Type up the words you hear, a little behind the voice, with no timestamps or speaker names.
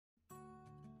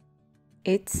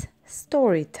It's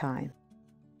story time.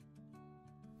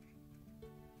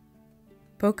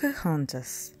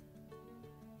 Pocahontas.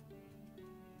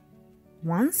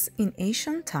 Once in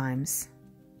ancient times,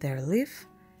 there lived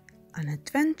an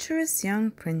adventurous young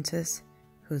princess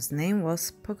whose name was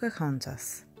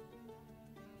Pocahontas.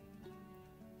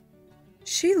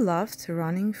 She loved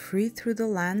running free through the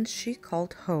land she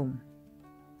called home.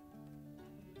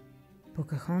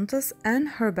 Pocahontas and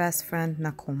her best friend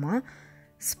Nakoma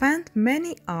spent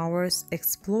many hours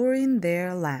exploring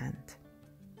their land.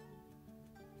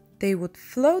 They would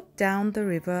float down the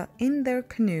river in their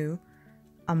canoe,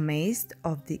 amazed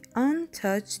of the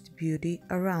untouched beauty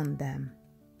around them.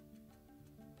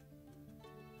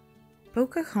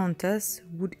 Pocahontas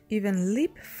would even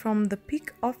leap from the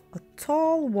peak of a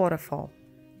tall waterfall.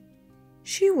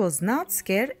 She was not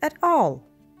scared at all.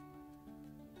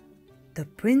 The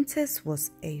princess was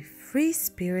a free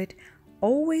spirit,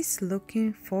 always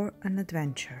looking for an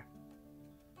adventure.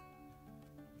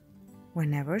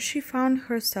 Whenever she found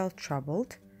herself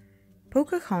troubled,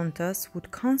 Pocahontas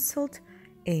would consult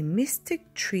a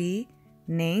mystic tree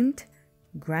named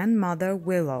Grandmother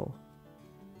Willow.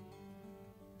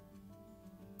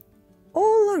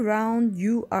 "All around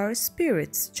you are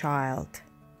spirits, child,"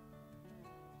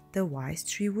 the wise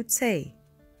tree would say.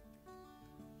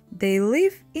 "They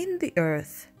live in the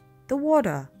earth, the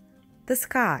water, the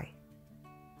sky.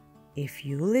 If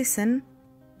you listen,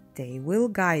 they will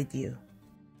guide you."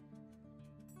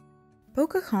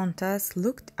 Pocahontas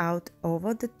looked out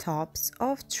over the tops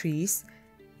of trees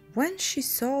when she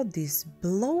saw these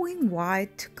blowing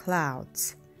white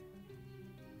clouds.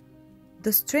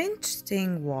 The strange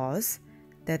thing was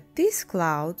that these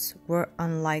clouds were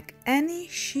unlike any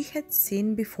she had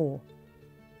seen before.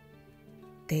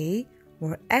 They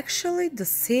were actually the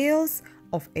sails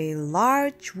of a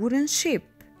large wooden ship.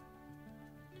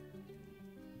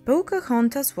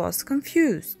 Pocahontas was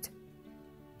confused.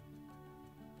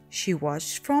 She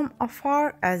watched from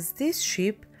afar as this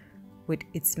ship, with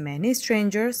its many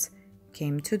strangers,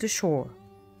 came to the shore.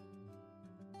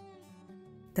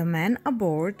 The men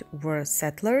aboard were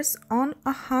settlers on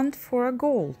a hunt for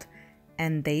gold,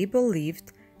 and they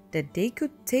believed that they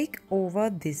could take over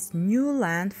this new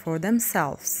land for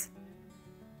themselves.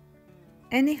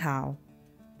 Anyhow,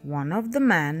 one of the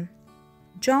men,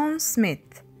 John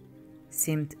Smith,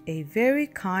 seemed a very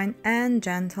kind and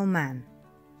gentle man.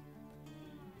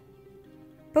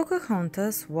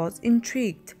 Pocahontas was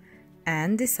intrigued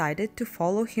and decided to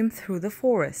follow him through the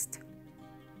forest.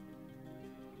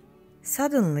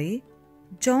 Suddenly,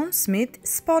 John Smith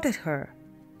spotted her.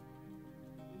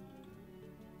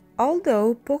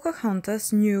 Although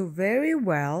Pocahontas knew very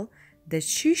well that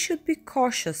she should be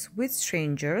cautious with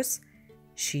strangers,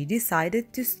 she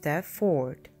decided to step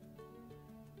forward.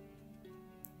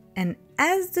 And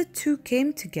as the two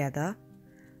came together,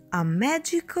 a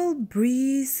magical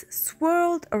breeze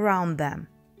swirled around them.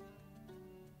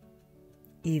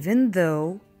 Even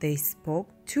though they spoke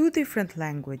two different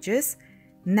languages,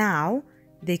 now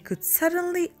they could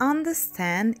suddenly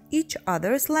understand each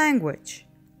other's language.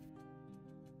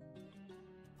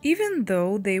 Even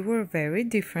though they were very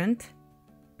different,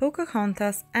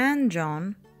 Pocahontas and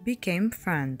John became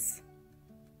friends.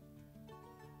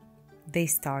 They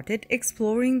started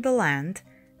exploring the land,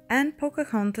 and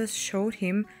Pocahontas showed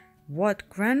him what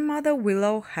Grandmother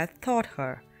Willow had taught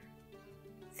her.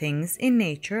 Things in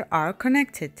nature are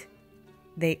connected.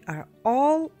 They are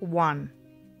all one.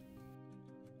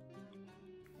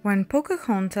 When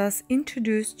Pocahontas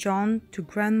introduced John to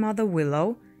Grandmother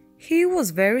Willow, he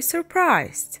was very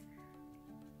surprised.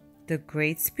 The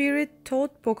Great Spirit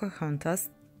told Pocahontas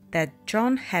that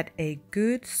John had a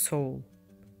good soul.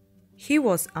 He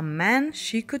was a man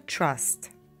she could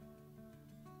trust.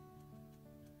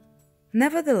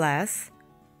 Nevertheless,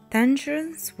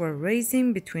 tensions were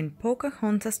rising between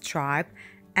Pocahontas' tribe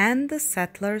and the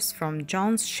settlers from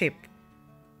John's ship.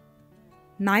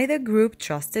 Neither group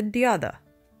trusted the other.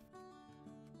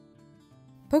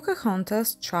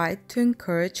 Pocahontas tried to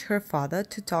encourage her father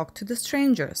to talk to the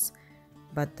strangers,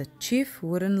 but the chief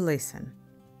wouldn't listen.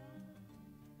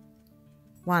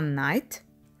 One night,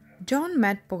 John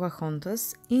met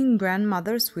Pocahontas in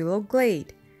Grandmother Willow's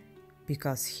glade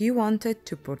because he wanted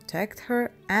to protect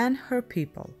her and her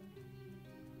people.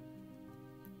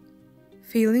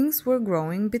 Feelings were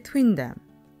growing between them.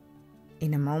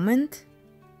 In a moment,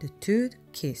 the two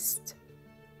kissed.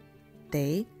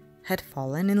 They had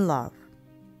fallen in love.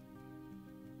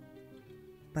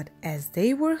 But as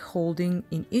they were holding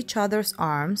in each other's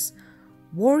arms,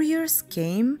 warriors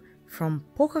came from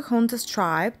Pocahontas'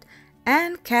 tribe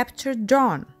and captured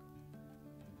John.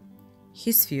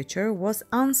 His future was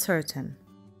uncertain.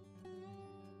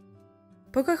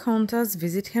 Pocahontas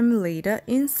visited him later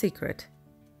in secret.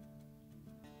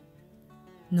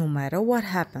 "No matter what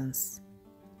happens,"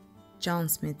 John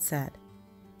Smith said,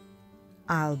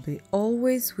 "I'll be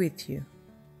always with you,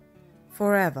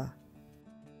 forever."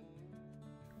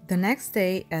 The next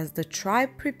day, as the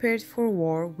tribe prepared for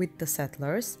war with the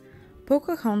settlers,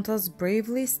 Pocahontas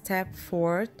bravely stepped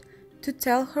forward to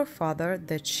tell her father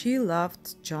that she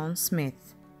loved John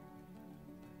Smith.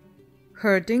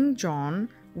 Hurting John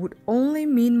would only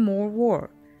mean more war,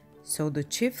 so the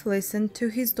chief listened to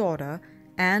his daughter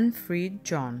and freed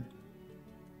John.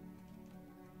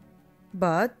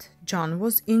 But John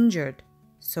was injured,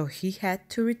 so he had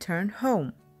to return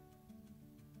home.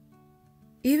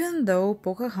 Even though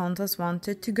Pocahontas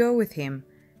wanted to go with him,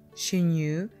 she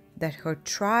knew that her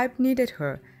tribe needed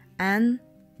her and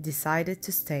decided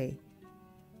to stay.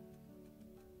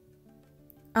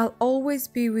 "I'll always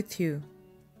be with you,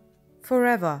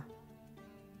 forever,"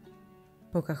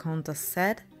 Pocahontas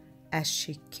said as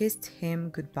she kissed him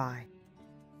goodbye.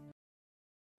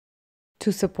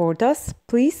 To support us,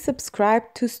 please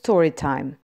subscribe to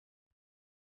Storytime.